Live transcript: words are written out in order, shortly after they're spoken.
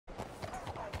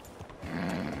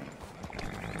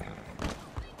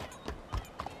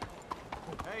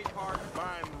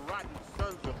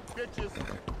bitches.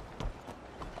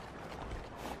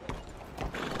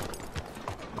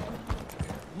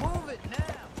 Move it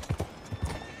now.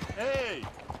 Hey,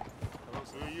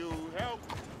 will you help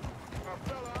a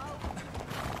fella out?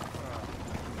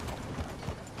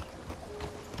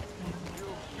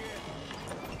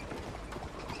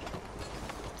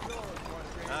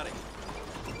 Howdy.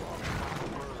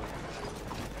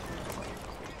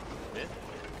 Yeah?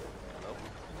 Hello?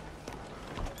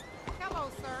 Hello,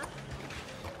 sir.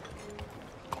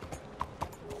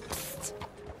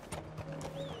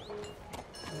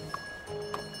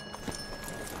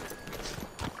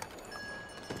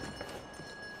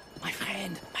 My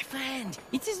friend,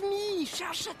 it is me,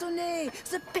 Charles Chatonnet,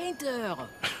 the painter.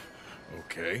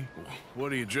 Okay.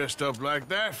 What are you dressed up like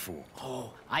that for?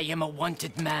 Oh, I am a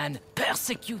wanted man,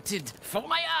 persecuted for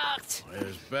my art.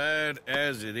 As bad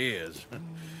as it is,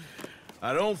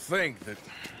 I don't think that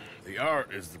the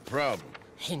art is the problem.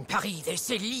 In Paris, they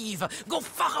say leave, go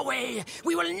far away.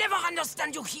 We will never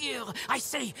understand you here. I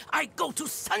say, I go to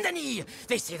Saint-Denis.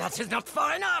 They say that is not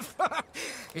far enough.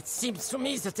 It seems to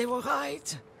me that they were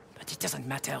right. But it doesn't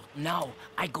matter. Now,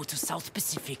 I go to South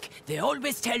Pacific. They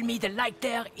always tell me the light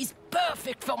there is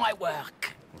perfect for my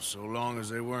work. Well, so long as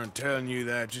they weren't telling you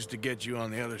that just to get you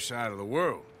on the other side of the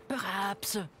world.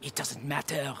 Perhaps. It doesn't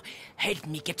matter. Help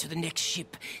me get to the next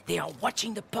ship. They are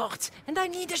watching the port, and I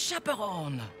need a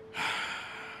chaperone.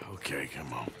 Okay,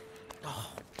 come on.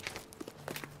 Oh.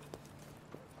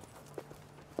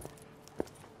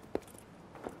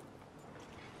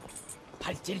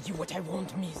 I'll tell you what I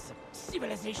want, miss.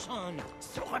 Civilization.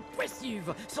 So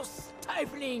repressive, so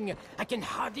stifling. I can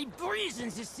hardly breathe in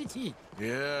this city.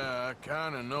 Yeah, I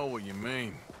kinda know what you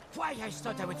mean. Why I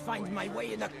thought I would find my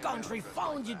way in a country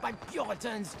founded by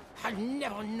Puritans, I'll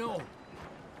never know.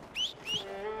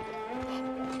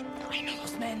 I know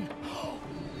those men. Oh,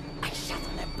 I shot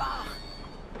on a bar.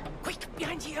 Quick,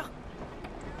 behind here.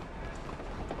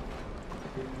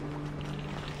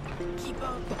 Keep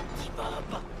up, keep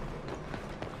up.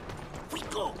 We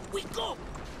go, we go.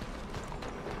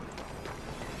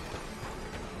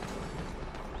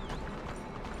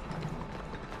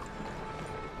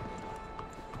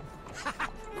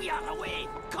 We are away.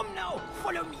 Come now,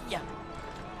 follow me.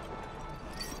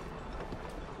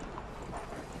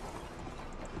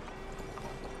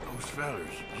 Those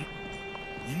fellas,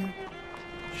 you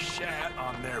shat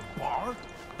on their bar?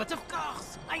 But of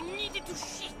course, I needed to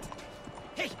shit.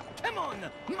 Hey, come on!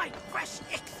 My fresh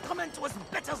excrement was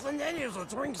better than any of the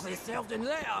drinks they served in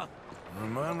there.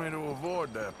 Remind me to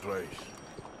avoid that place.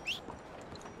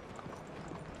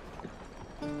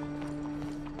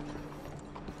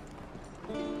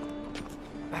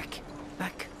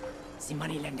 Back. The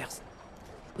moneylenders.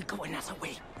 We go another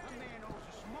way.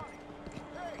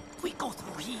 We go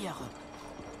through here.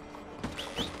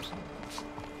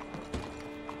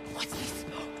 What's this?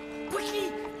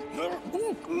 Quickly!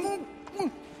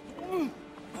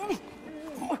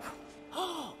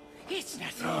 Oh, it's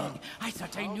nothing. I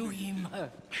thought I knew him.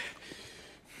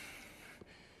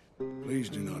 Please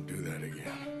do not do that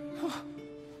again.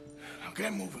 Now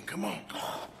get moving, come on.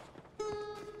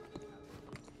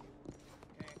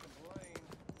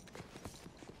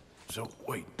 So,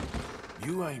 wait.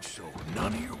 You ain't sold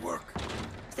none of your work?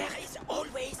 There is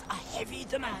always a heavy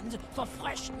demand for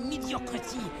fresh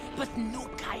mediocrity, but new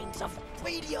kinds of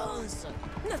brilliance.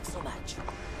 Not so much.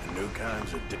 And new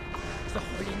kinds of The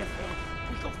hole in the floor.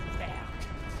 We go through there.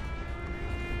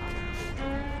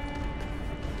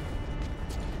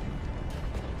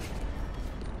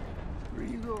 Where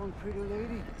you going, pretty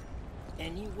lady?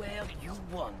 Anywhere you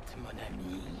want, mon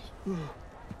ami.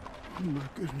 Oh my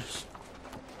goodness.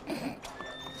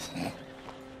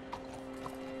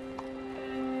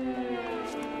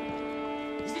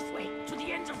 This way, to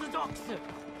the end of the docks.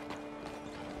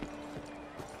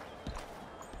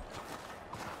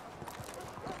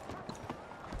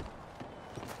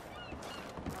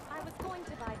 I was going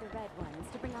to buy the red ones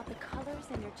to bring out the colors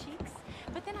in your cheeks,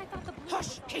 but then I thought the blue...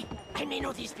 Hush! Hey, I may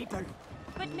know these people.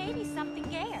 But maybe something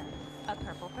gayer. A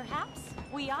purple, perhaps?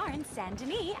 We are in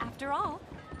Saint-Denis, after all.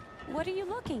 What are you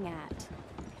looking at?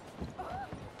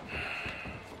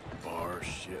 bar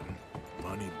shitting,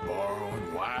 money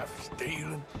borrowing, wife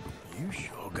stealing. You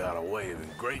sure got a way of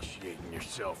ingratiating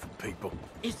yourself with people.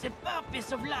 If the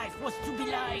purpose of life was to be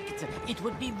liked, it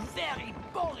would be very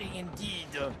boring indeed.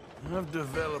 I've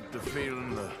developed the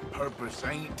feeling the purpose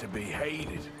ain't to be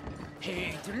hated.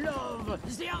 Hate, love,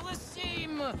 they are the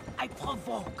same. I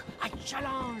provoke, I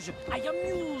challenge, I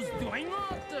amuse, do I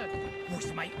not?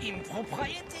 With my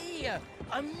impropriety,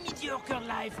 a mediocre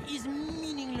life is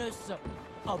meaningless.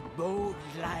 A bold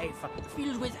life,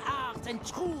 filled with art and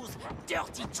truth,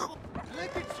 dirty truth.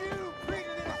 Look at you, pretty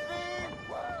little thing!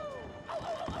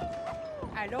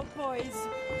 Hello, boys.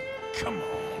 Come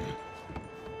on.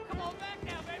 Come on back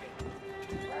now, baby.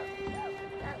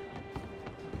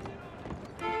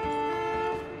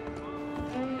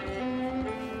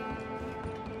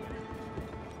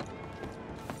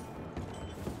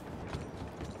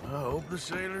 I hope the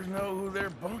sailors know who they're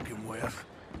bunking with.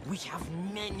 We have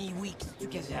many weeks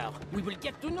together. We will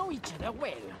get to know each other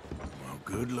well. Well,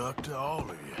 good luck to all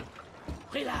of you.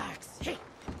 Relax. Hey,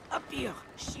 up here.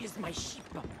 She is my ship.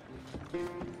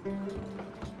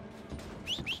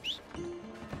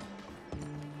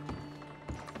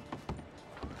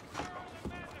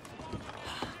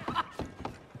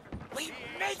 We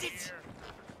made it!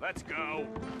 Let's go.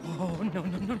 Oh, no,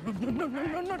 no, no, no, no, no,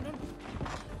 no, no, no.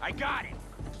 I got it.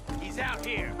 He's out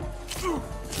here.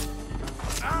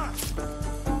 How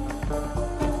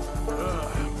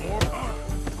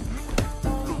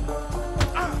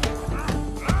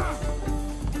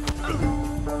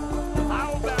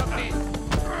about this?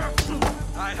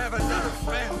 I have enough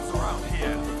friends around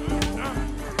here.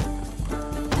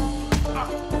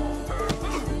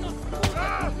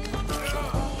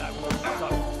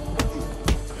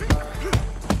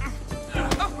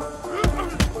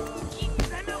 Keep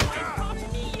them away from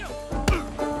me!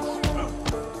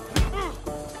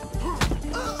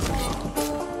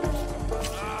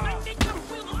 My victim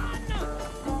will run!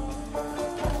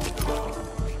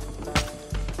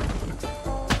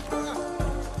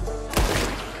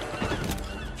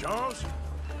 Charles?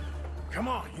 Come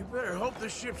on, you better hope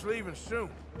this ship's leaving soon.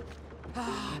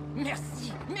 Ah,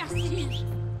 merci, merci!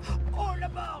 All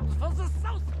aboard for the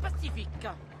South Pacific!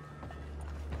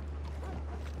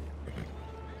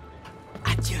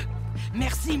 Adieu!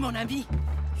 Merci, mon ami!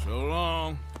 So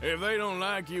long. If they don't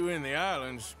like you in the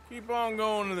islands, keep on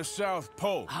going to the South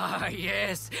Pole. Ah,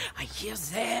 yes! I hear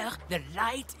there the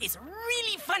light is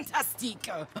really fantastic!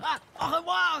 Ah, au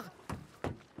revoir!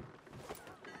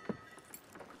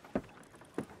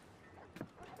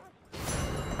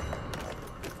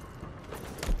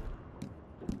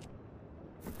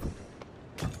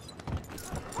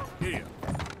 Here.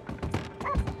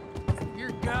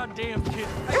 You're goddamn kidding.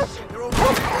 They're over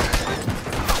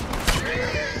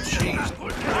Jeez.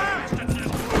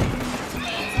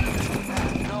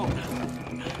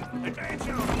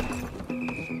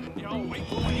 Yo, wait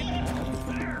for him.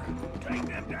 There. Take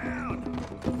them down.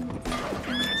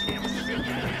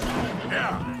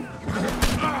 Yeah.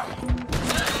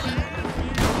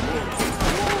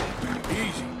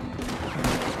 Easy.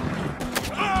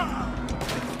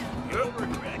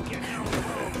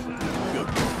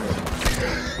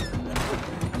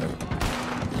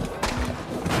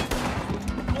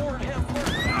 Lord have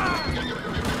mercy.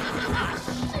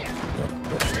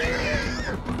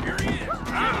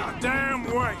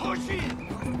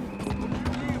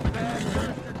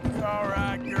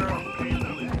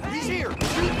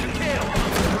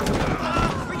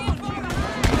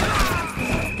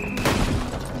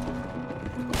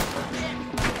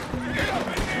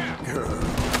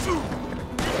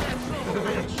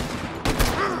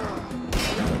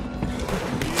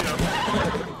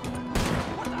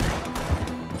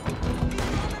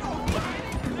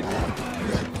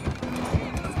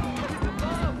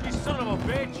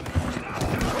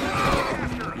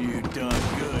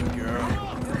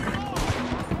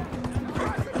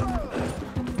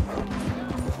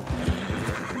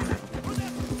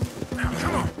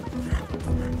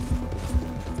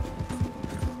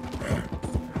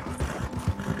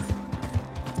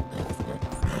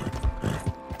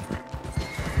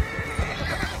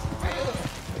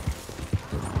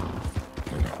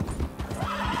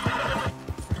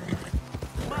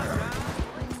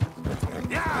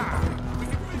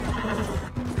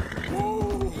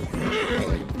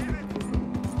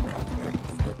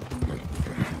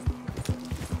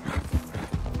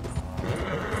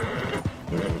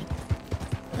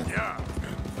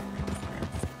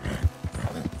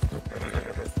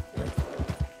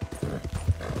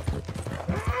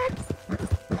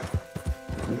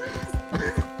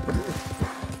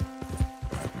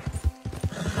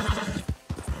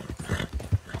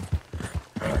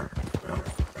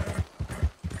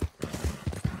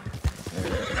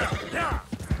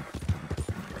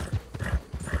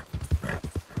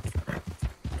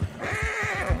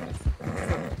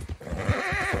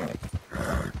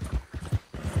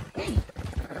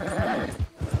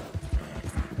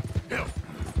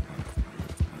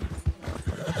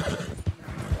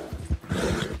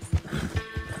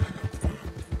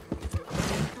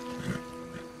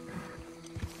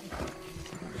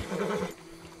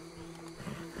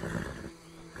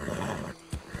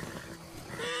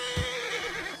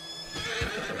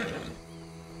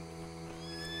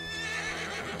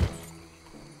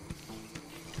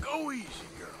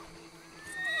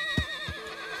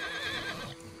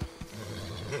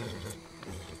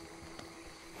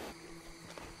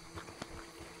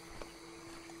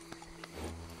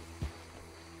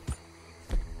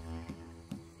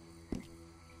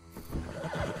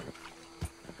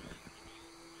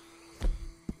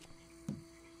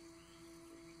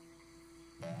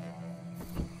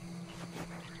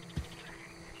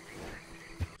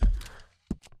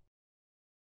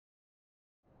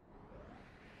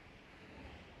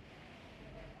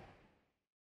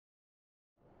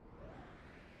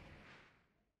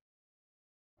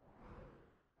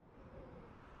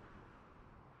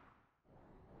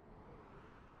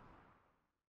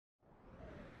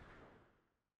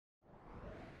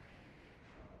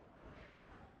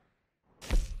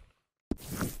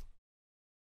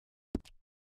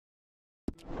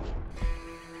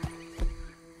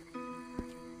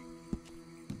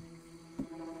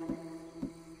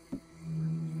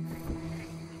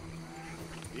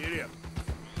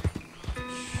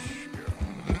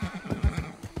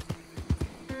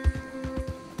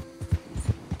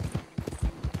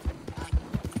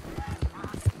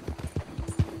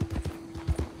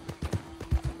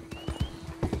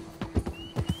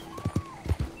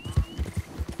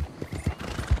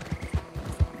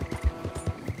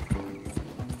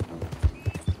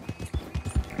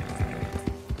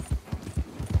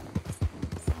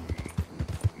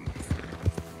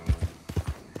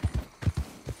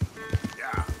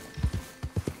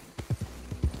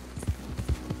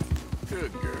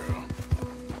 Good girl.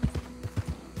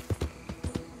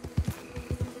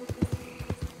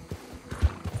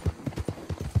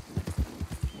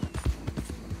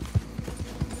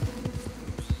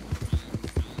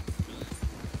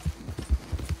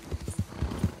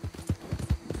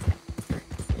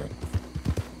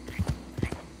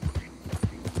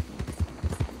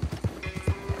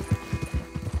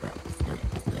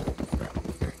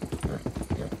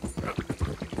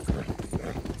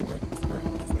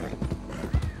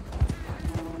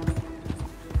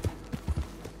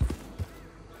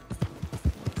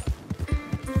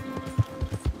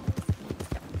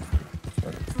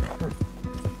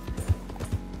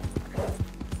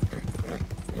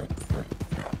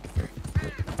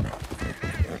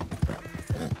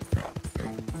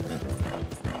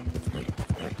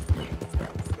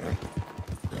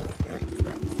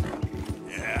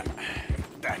 Yeah,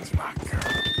 that's my girl.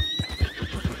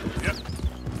 Yep.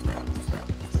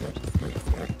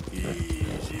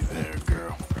 Easy there,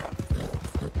 girl.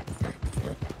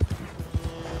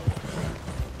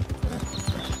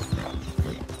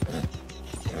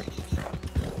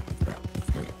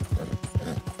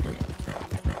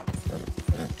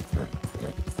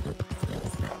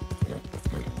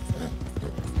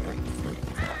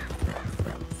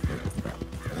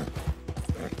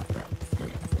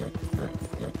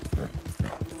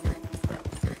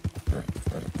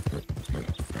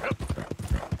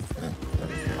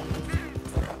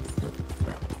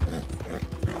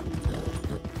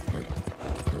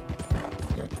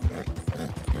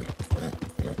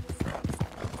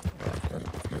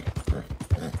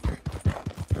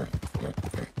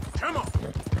 Come on.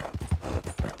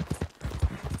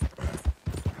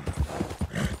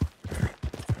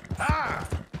 Ah!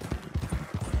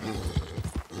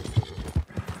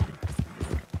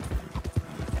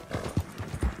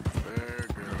 There,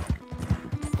 girl.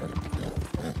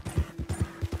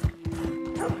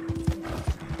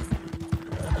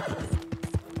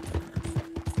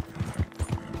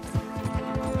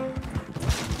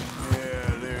 Yeah,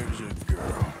 there's a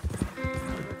girl.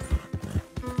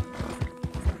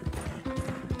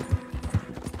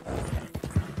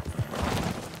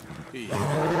 Easy.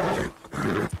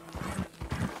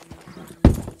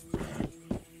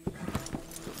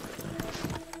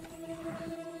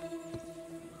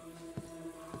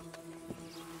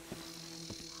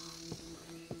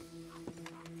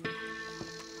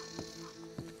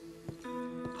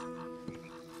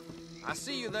 I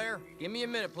see you there. Give me a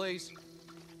minute, please.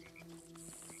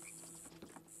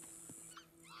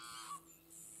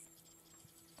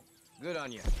 Good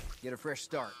on you. Get a fresh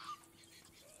start.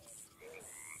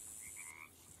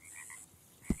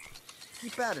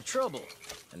 Keep out of trouble,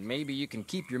 and maybe you can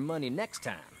keep your money next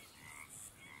time.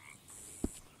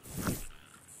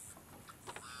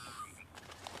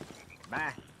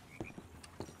 Bye.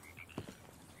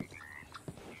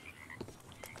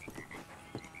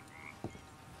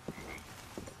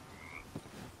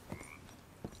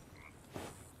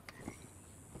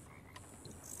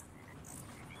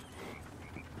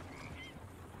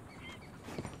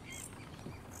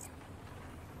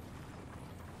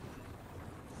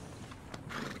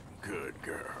 Good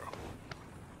girl.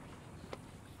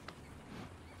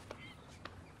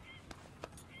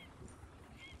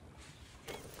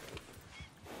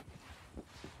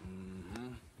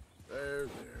 There,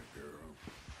 girl.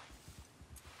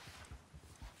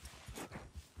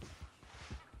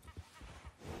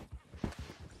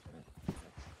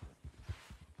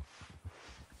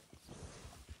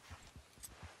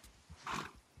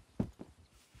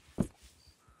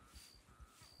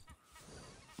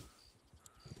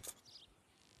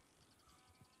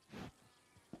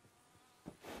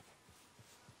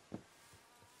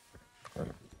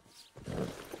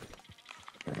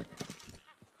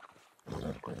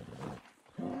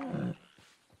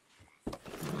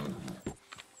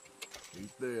 Eat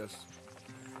this.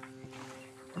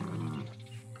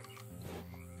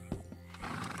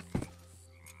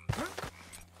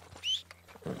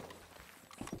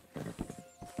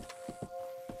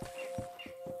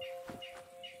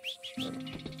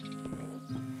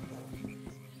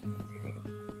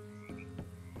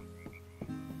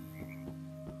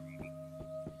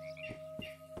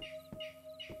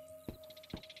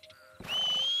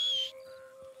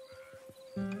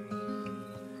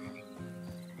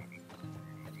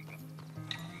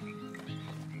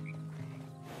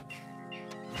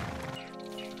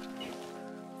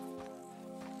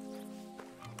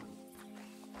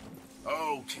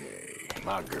 Okay,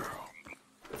 my girl.